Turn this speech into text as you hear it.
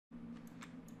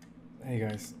Hey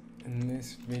guys, in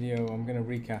this video I'm going to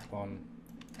recap on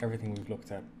everything we've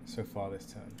looked at so far this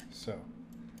term. So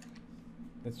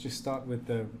let's just start with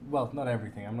well, not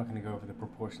everything. I'm not going to go over the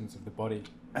proportions of the body,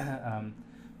 but I'm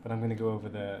going to go over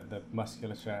the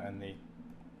musculature and the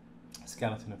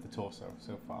skeleton of the torso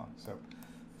so far. So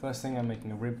first thing, I'm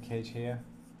making a rib cage here.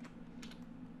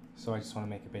 So I just want to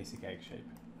make a basic egg shape,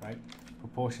 right?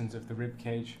 Proportions of the rib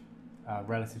cage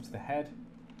relative to the head,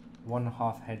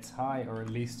 1.5 heads high, or at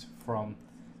least from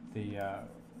the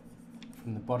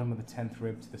bottom of the 10th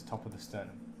rib to the top of the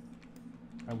sternum.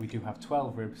 We do have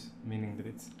 12 ribs, meaning that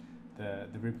it's the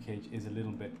rib cage is a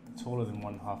little bit taller than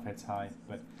 1.5 heads high,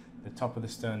 but the top of the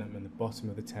sternum and the bottom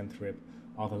of the 10th rib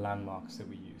are the landmarks that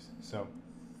we use. So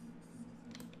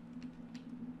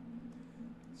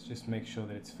let's just make sure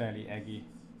that it's fairly eggy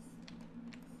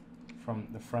from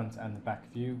the front and the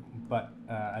back view, but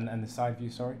and the side view,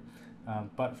 sorry.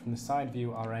 But from the side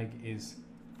view, our egg is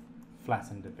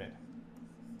flattened a bit,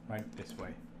 right, this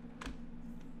way.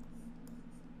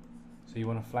 So you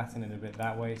want to flatten it a bit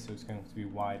that way, so it's going to be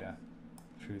wider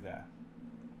through there.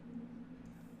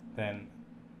 Then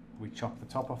we chop the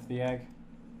top off the egg.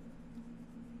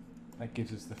 That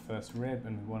gives us the first rib,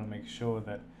 and we want to make sure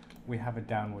that we have a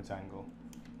downwards angle.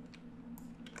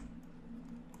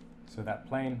 So that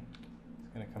plane is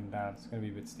going to come down. It's going to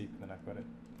be a bit steeper than I've got it.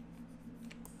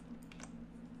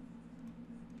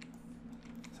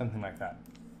 Something like that,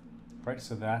 right?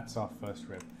 So that's our first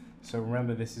rib. So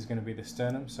remember, this is going to be the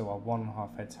sternum, so our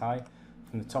 1.5 heads high,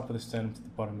 from the top of the sternum to the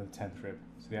bottom of the 10th rib.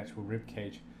 So the actual rib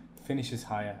cage finishes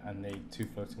higher, and the two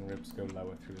floating ribs go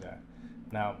lower through there.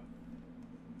 Now,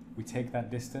 we take that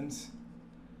distance,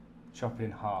 chop it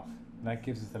in half. That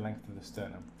gives us the length of the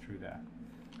sternum through there,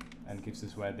 and gives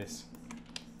us where this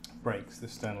breaks, the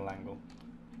sternal angle.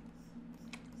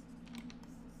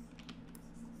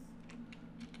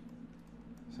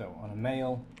 So on a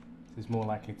male, this is more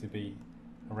likely to be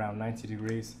around 90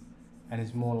 degrees and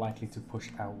is more likely to push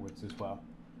outwards as well.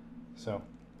 So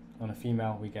on a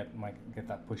female, we might get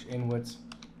that push inwards,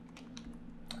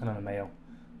 and on a male,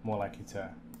 more likely to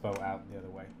bow out the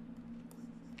other way.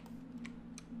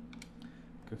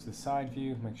 Go to the side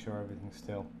view, make sure everything's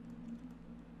still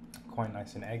quite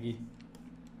nice and eggy.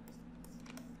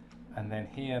 And then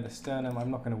here, the sternum, I'm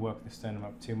not going to work the sternum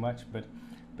up too much, but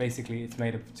basically it's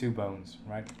made up of two bones,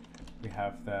 right? We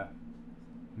have the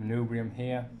manubrium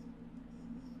here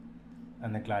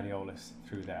and the gladiolus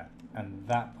through there. And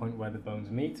that point where the bones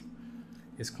meet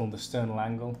is called the sternal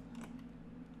angle.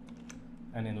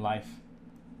 And in life,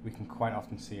 we can quite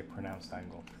often see a pronounced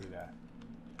angle through there.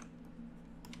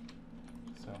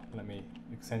 So let me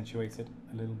accentuate it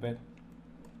a little bit.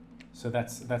 So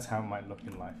that's how it might look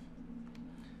in life.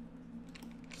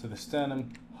 So the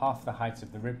sternum, half the height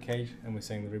of the rib cage, and we're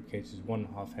saying the rib cage is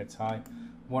 1.5 heads high,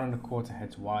 1.25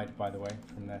 heads wide, by the way,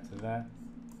 from there to there.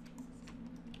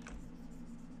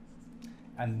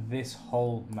 And this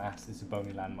whole mass is a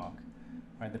bony landmark,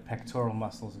 right? The pectoral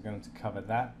muscles are going to cover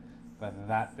that, but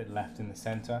that bit left in the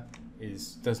center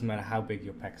doesn't matter how big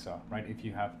your pecs are, right? If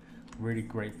you have really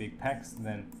great big pecs,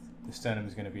 then the sternum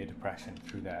is going to be a depression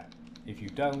through there. If you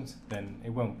don't, then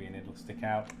it won't be, and it'll stick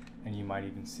out, and you might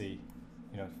even see,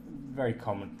 you know, very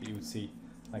common that you would see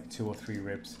like 2 or 3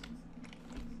 ribs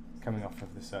coming off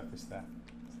of the surface there.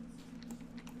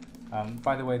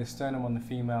 By the way, the sternum on the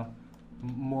female,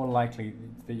 more likely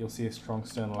that you'll see a strong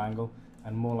sternal angle,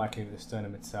 and more likely that the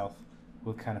sternum itself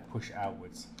will kind of push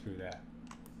outwards through there.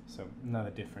 So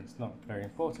another difference, not very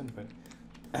important, but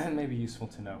maybe useful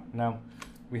to know. Now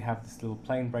we have this little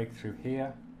plane break through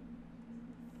here,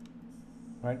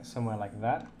 right, somewhere like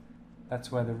that.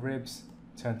 That's where the ribs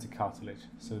turn to cartilage.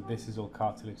 So this is all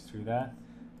cartilage through there.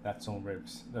 That's all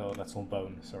ribs, oh, that's all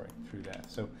bone, sorry, through there.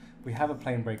 So we have a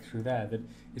plane break through there that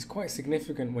is quite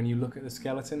significant when you look at the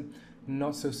skeleton.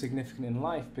 Not so significant in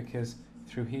life, because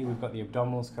through here we've got the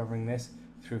abdominals covering this,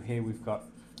 through here we've got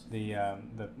the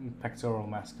pectoral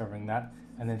mass covering that,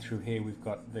 and then through here we've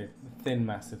got the thin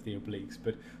mass of the obliques.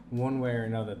 But one way or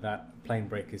another, that plane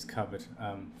break is covered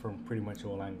from pretty much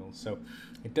all angles. So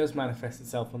it does manifest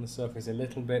itself on the surface a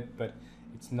little bit, but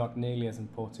it's not nearly as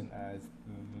important as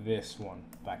this one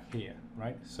back here,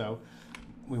 right? So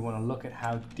we want to look at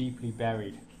how deeply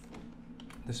buried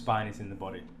the spine is in the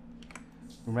body.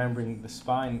 Remembering the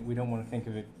spine, we don't want to think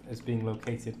of it as being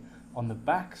located on the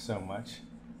back so much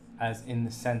as in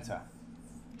the center.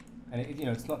 And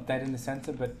it's not dead in the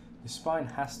center, but the spine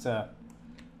has to,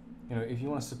 if you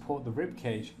want to support the rib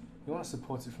cage, you want to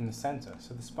support it from the center.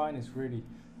 So the spine is really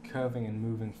curving and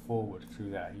moving forward through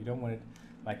there. You don't want it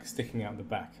like sticking out the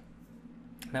back.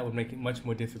 That would make it much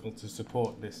more difficult to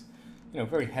support this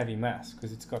very heavy mass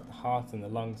because it's got the heart and the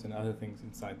lungs and other things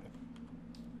inside them.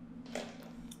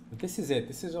 But this is it.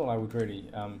 This is all I would really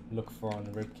look for on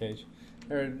the rib cage.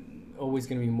 There are always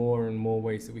going to be more and more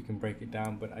ways that we can break it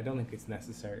down, but I don't think it's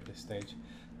necessary at this stage.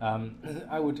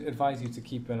 I would advise you to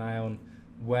keep an eye on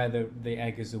where the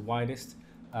egg is the widest.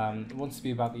 It wants to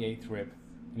be about the 8th rib.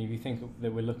 And if you think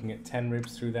that we're looking at 10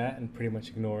 ribs through there and pretty much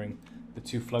ignoring the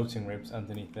 2 floating ribs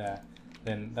underneath there,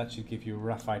 then that should give you a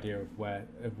rough idea of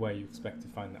where you expect to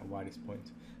find that widest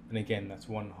point. And again, that's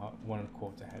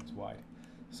 1¼ heads wide.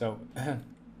 So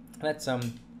let's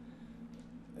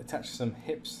attach some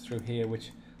hips through here,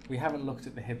 which we haven't looked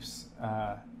at the hips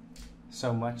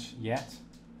so much yet,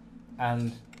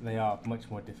 and they are much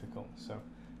more difficult. So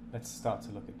let's start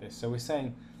to look at this. So we're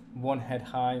saying 1 head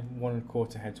high,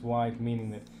 1¼ heads wide, meaning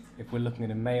that if we're looking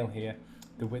at a male here,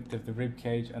 the width of the rib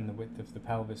cage and the width of the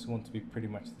pelvis want to be pretty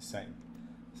much the same,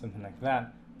 something like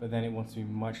that. But then it wants to be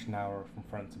much narrower from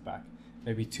front to back,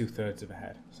 maybe 2/3 of a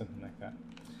head, something like that.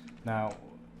 Now,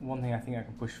 one thing I think I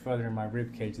can push further in my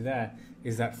rib cage there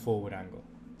is that forward angle,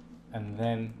 and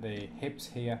then the hips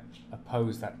here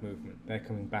oppose that movement. They're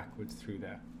coming backwards through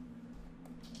there.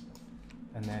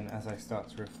 And then as I start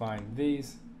to refine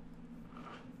these,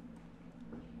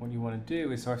 what you want to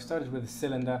do is, so I've started with a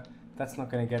cylinder. That's not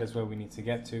going to get us where we need to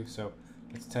get to, so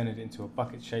let's turn it into a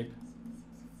bucket shape,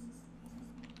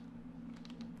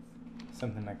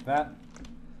 something like that.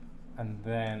 And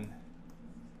then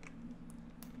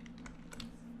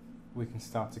we can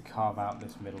start to carve out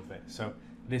this middle bit. So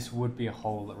this would be a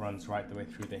hole that runs right the way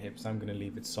through the hips. I'm going to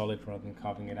leave it solid rather than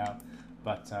carving it out,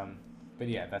 but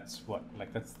yeah, that's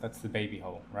the baby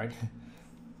hole, right?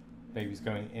 Baby's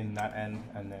going in that end,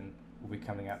 and then we'll be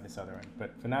coming out this other end.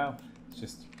 But for now, let's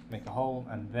just make a hole.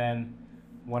 And then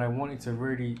what I want you to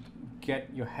really get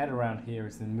your head around here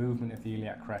is the movement of the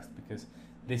iliac crest, because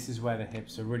this is where the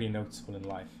hips are really noticeable in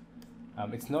life.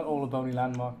 It's not all a bony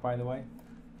landmark, by the way.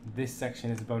 This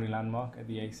section is a bony landmark at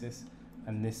the ACES,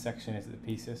 and this section is at the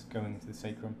PCIS going into the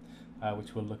sacrum,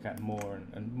 which we'll look at more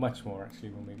and much more actually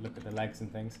when we look at the legs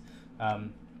and things.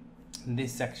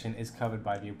 This section is covered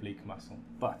by the oblique muscle,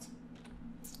 but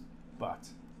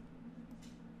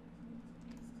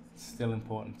it's still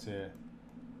important to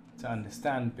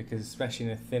understand, because especially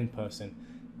in a thin person,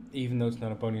 even though it's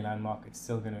not a bony landmark, it's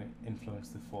still going to influence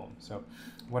the form. So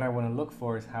what I want to look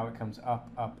for is how it comes up,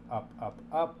 up, up, up,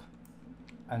 up,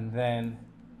 and then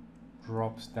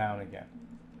drops down again.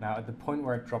 Now at the point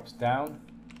where it drops down,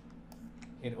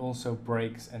 it also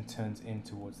breaks and turns in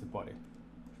towards the body.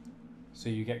 So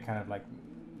you get kind of like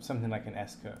something like an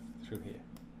S-curve through here.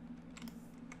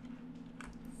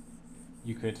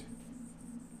 You could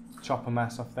chop a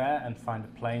mass off there and find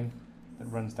a plane that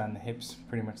runs down the hips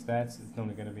pretty much there. It's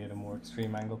normally going to be at a more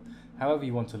extreme angle, however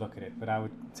you want to look at it. But I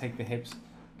would take the hips,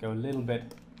 go a little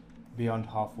bit beyond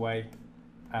halfway,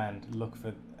 and look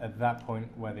for at that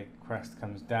point where the crest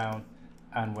comes down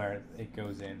and where it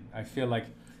goes in. I feel like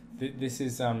this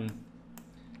is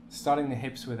starting the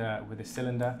hips with a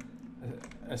cylinder,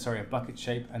 a bucket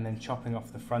shape, and then chopping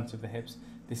off the front of the hips.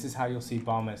 This is how you'll see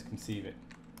barmaids conceive it.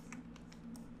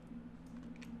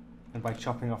 And by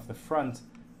chopping off the front,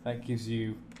 that gives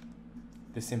you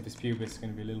the symphysis pubis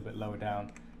going to be a little bit lower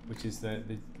down, which is the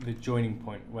joining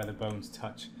point where the bones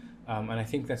touch. And I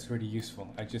think that's really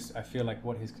useful. I feel like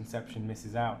what his conception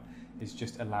misses out is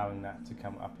just allowing that to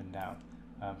come up and down.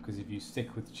 Because if you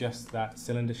stick with just that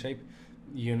cylinder shape,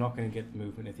 you're not going to get the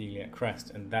movement of the iliac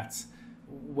crest, and that's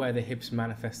where the hips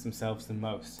manifest themselves the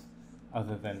most,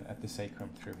 other than at the sacrum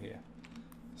through here.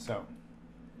 So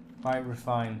if I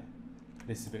refine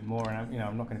this a bit more, and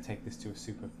I'm not going to take this to a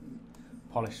super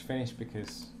polished finish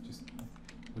because just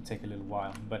would take a little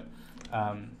while, but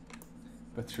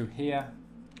through here,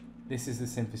 this is the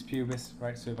symphysis pubis,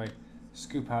 right? So if I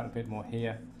scoop out a bit more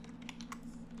here,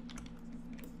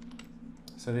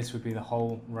 so this would be the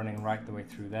hole running right the way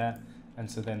through there, and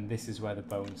so then this is where the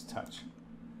bones touch.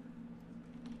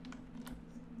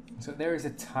 So there is a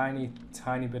tiny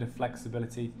bit of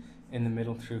flexibility in the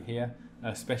middle through here,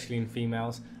 especially in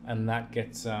females, and that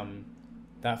gets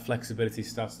that flexibility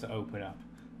starts to open up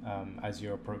as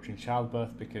you're approaching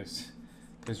childbirth, because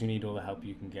you need all the help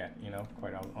you can get,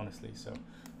 quite honestly. So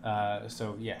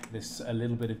yeah, there's a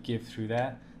little bit of give through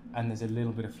there, and there's a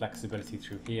little bit of flexibility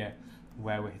through here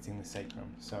where we're hitting the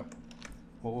sacrum. So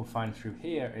what we'll find through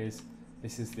here is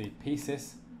this is the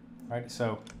PCIS, right?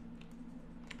 So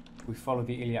we follow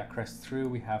the iliac crest through,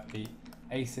 we have the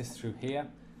ACES through here,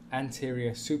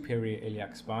 anterior superior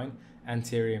iliac spine,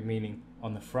 anterior meaning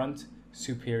on the front,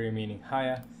 superior meaning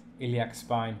higher, iliac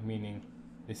spine meaning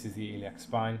this is the iliac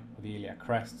spine or the iliac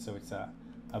crest, so it's a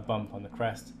bump on the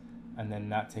crest, and then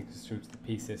that takes us through to the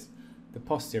pieces, the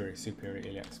posterior superior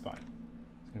iliac spine.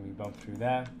 It's going to be bumped through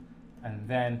there, and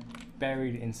then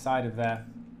buried inside of there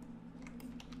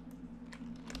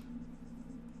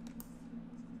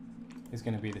is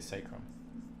going to be the sacrum,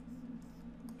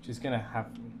 which is going to have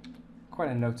quite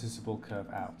a noticeable curve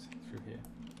out through here.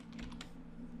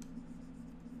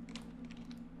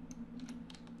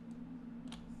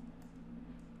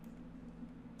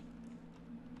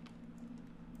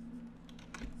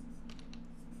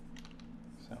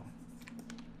 So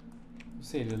you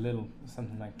see it a little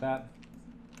something like that.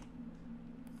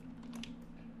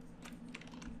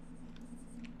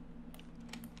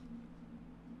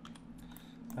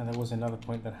 And there was another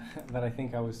point that that I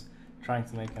think I was trying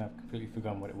to make, and I've completely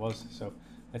forgotten what it was. So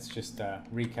let's just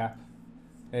recap.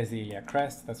 There's the iliac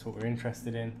crest. That's what we're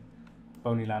interested in.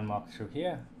 Bony landmark through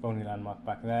here. Bony landmark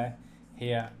back there.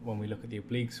 Here, when we look at the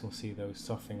obliques, we'll see those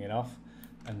softening it off.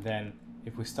 And then,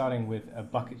 if we're starting with a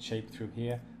bucket shape through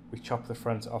here, we chop the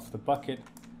front off the bucket,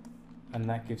 and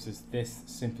that gives us this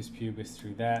symphysis pubis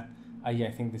through there. Yeah,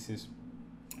 I think this is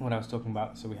what I was talking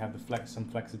about. So we have the some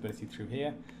flexibility through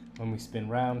here. When we spin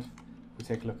round, we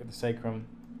take a look at the sacrum.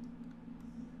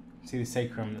 See the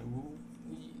sacrum,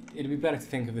 it'd be better to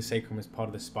think of the sacrum as part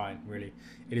of the spine, really.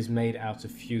 It is made out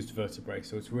of fused vertebrae,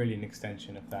 so it's really an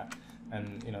extension of that.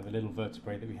 And you know, the little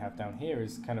vertebrae that we have down here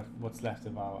is kind of what's left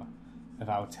of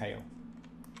our tail.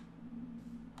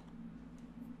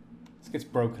 This gets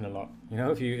broken a lot. You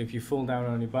know, if you fall down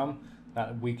on your bum,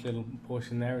 that weak little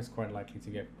portion there is quite likely to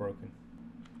get broken.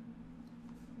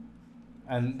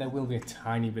 And there will be a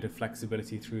tiny bit of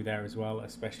flexibility through there as well,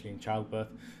 especially in childbirth,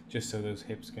 just so those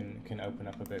hips can open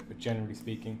up a bit. But generally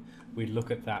speaking, we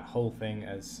look at that whole thing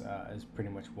as pretty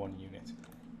much one unit.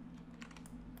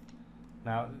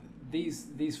 Now,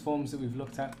 these forms that we've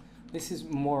looked at, this is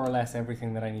more or less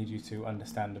everything that I need you to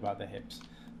understand about the hips.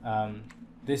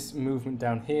 This movement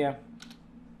down here,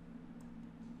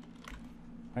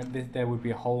 right, there would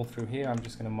be a hole through here. I'm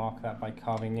just going to mark that by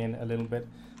carving in a little bit.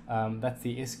 That's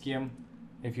the ischium.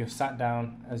 If you're sat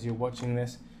down as you're watching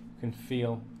this, you can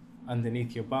feel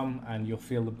underneath your bum, and you'll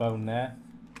feel the bone there.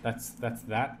 That's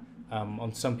that.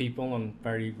 On some people, on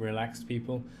very relaxed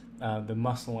people, the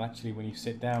muscle actually, when you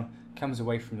sit down, comes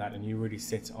away from that, and you really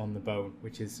sit on the bone,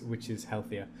 which is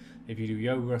healthier. If you do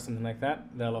yoga or something like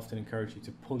that, they'll often encourage you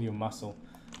to pull your muscle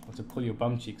or to pull your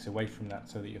bum cheeks away from that,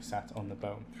 so that you're sat on the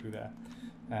bone through there.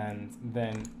 And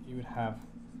then you would have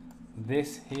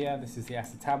this here. This is the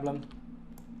acetabulum.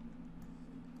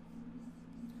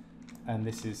 And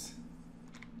this is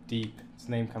deep. Its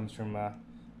name comes from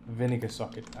vinegar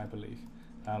socket, I believe.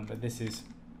 But this is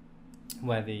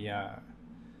where the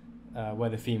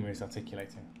femur is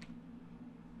articulating.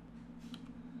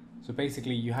 So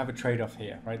basically, you have a trade-off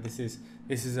here, right? This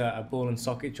is a ball and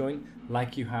socket joint,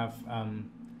 like you have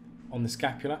on the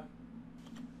scapula,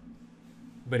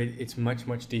 but it's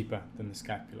much deeper than the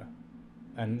scapula,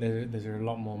 and there's a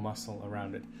lot more muscle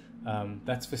around it.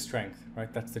 That's for strength,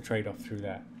 right? That's the trade-off through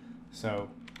there. So,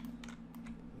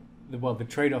 the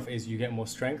trade-off is you get more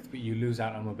strength, but you lose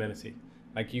out on mobility.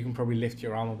 Like, you can probably lift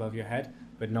your arm above your head,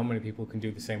 but not many people can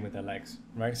do the same with their legs,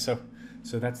 right? So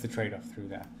that's the trade-off through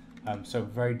there. So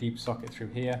very deep socket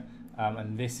through here,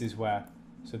 and this is where.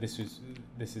 So this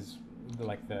is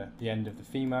like the end of the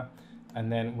femur, and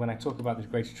then when I talk about the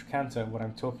greater trochanter, what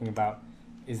I'm talking about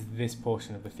is this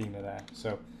portion of the femur there.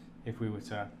 So if we were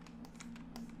to,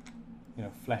 you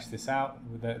know, flesh this out,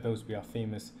 those would be our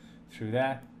femurs through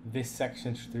there. This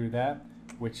section through there,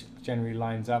 which generally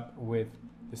lines up with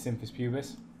the symphysis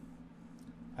pubis,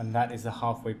 and that is the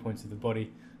halfway point of the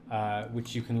body,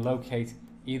 which you can locate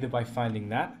either by finding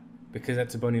that, because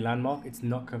that's a bony landmark, it's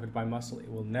not covered by muscle,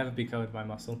 it will never be covered by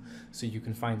muscle, so you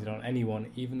can find it on anyone,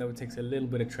 even though it takes a little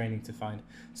bit of training to find,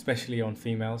 especially on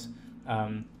females.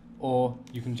 Or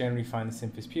you can generally find the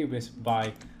symphysis pubis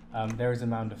by, there is a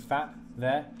mound of fat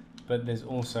there, but there's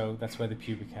also, that's where the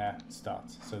pubic hair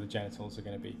starts, so the genitals are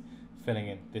going to be filling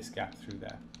in this gap through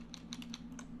there.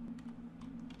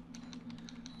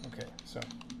 Okay, so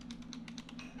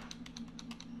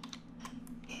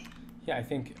yeah, I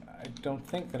don't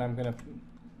think that I'm going to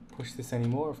push this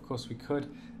anymore. Of course we could,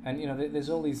 and you know, there's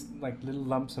all these like little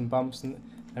lumps and bumps, and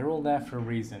they're all there for a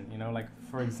reason. You know, like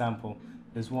for example,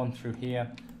 there's one through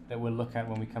here that we'll look at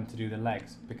when we come to do the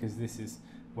legs, because this is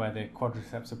where the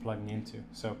quadriceps are plugging into.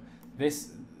 So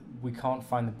this, we can't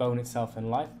find the bone itself in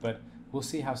life, but we'll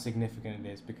see how significant it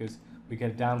is, because we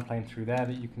get a down plane through there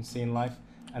that you can see in life,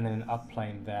 and then an up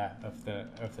plane there of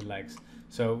the legs.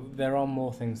 So there are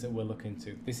more things that we'll look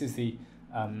into. This is the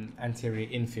anterior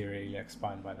inferior iliac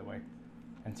spine, by the way.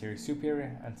 Anterior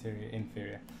superior, anterior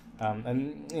inferior.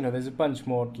 And you know, there's a bunch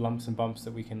more lumps and bumps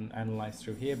that we can analyze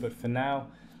through here, but for now,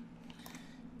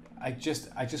 I just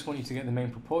want you to get the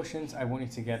main proportions. I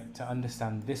want you to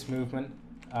understand this movement,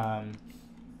 and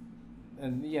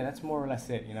yeah, that's more or less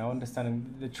it. You know,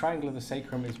 understanding the triangle of the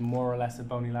sacrum is more or less a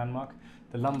bony landmark.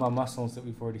 The lumbar muscles that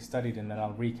we've already studied and that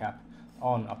I'll recap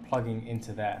on are plugging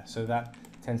into there, so that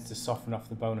tends to soften off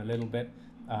the bone a little bit.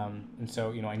 And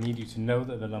so, you know, I need you to know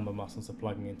that the lumbar muscles are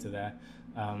plugging into there,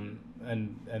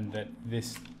 and that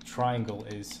this triangle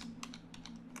is,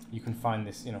 you can find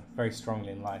this, you know, very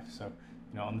strongly in life. So,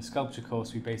 you know, on the sculpture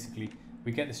course, we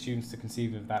get the students to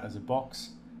conceive of that as a box,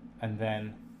 and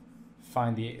then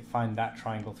find that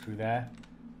triangle through there,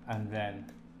 and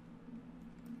then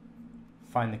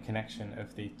find the connection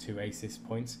of the two ACES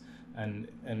points. And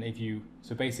if you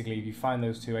find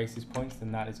those two ACES points,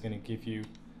 then that is going to give you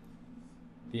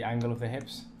the angle of the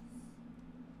hips,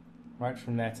 right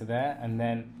from there to there. And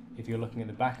then if you're looking at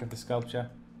the back of the sculpture,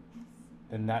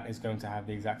 then that is going to have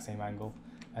the exact same angle.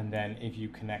 And then if you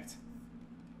connect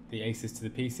the ACES to the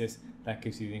pieces, that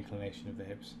gives you the inclination of the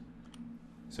hips.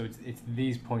 So it's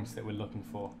these points that we're looking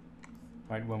for,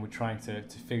 right? When we're trying to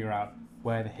figure out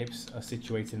where the hips are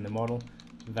situated in the model,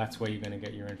 that's where you're going to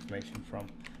get your information from.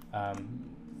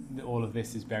 All of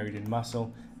this is buried in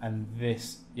muscle, and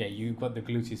this, yeah, you've got the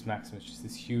gluteus maximus, which is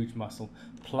this huge muscle,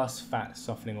 plus fat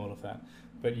softening all of that.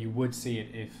 But you would see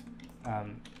it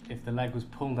if the leg was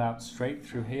pulled out straight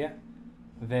through here,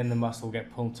 then the muscle will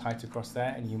get pulled tight across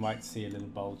there, and you might see a little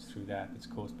bulge through there that's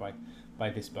caused by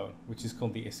this bone, which is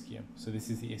called the ischium. So this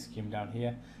is the ischium down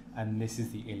here, and this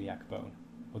is the iliac bone,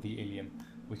 or the ilium,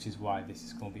 which is why this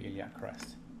is called the iliac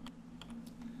crest.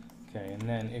 Okay, and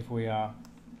then if we are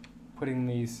putting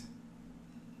these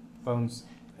bones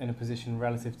in a position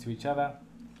relative to each other,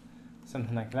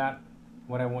 something like that,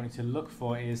 what I want you to look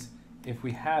for is, if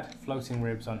we had floating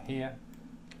ribs on here,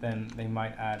 then they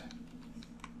might add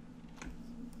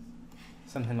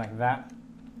something like that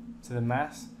to the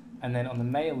mass. And then on the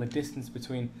male, the distance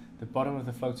between the bottom of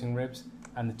the floating ribs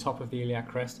and the top of the iliac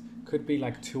crest could be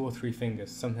like 2 or 3 fingers,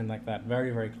 something like that,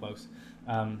 very, very close.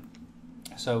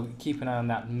 So keep an eye on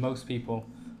that. Most people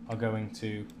are going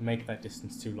to make that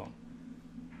distance too long,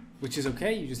 which is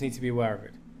okay, you just need to be aware of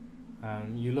it.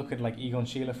 You look at like Egon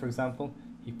Schiele, for example,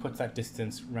 he puts that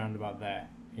distance round about there,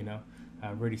 you know,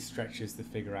 really stretches the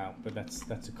figure out, but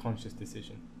that's a conscious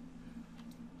decision.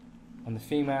 On the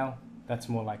female, that's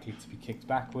more likely to be kicked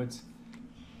backwards.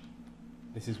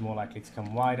 This is more likely to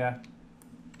come wider,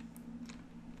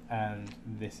 and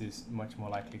this is much more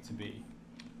likely to be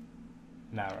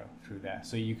narrow through there.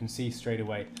 So you can see straight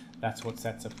away that's what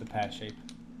sets up the pear shape,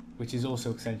 which is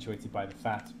also accentuated by the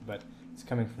fat, but it's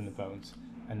coming from the bones.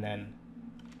 And then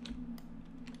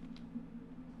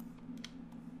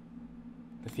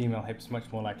the female hip's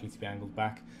much more likely to be angled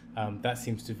back. That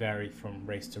seems to vary from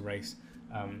race to race.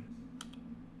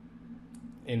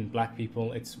 In black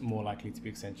people, it's more likely to be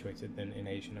accentuated than in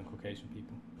Asian and Caucasian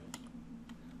people.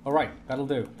 All right, that'll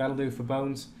do. That'll do for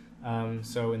bones.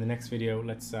 So in the next video,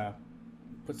 let's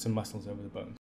put some muscles over the bones.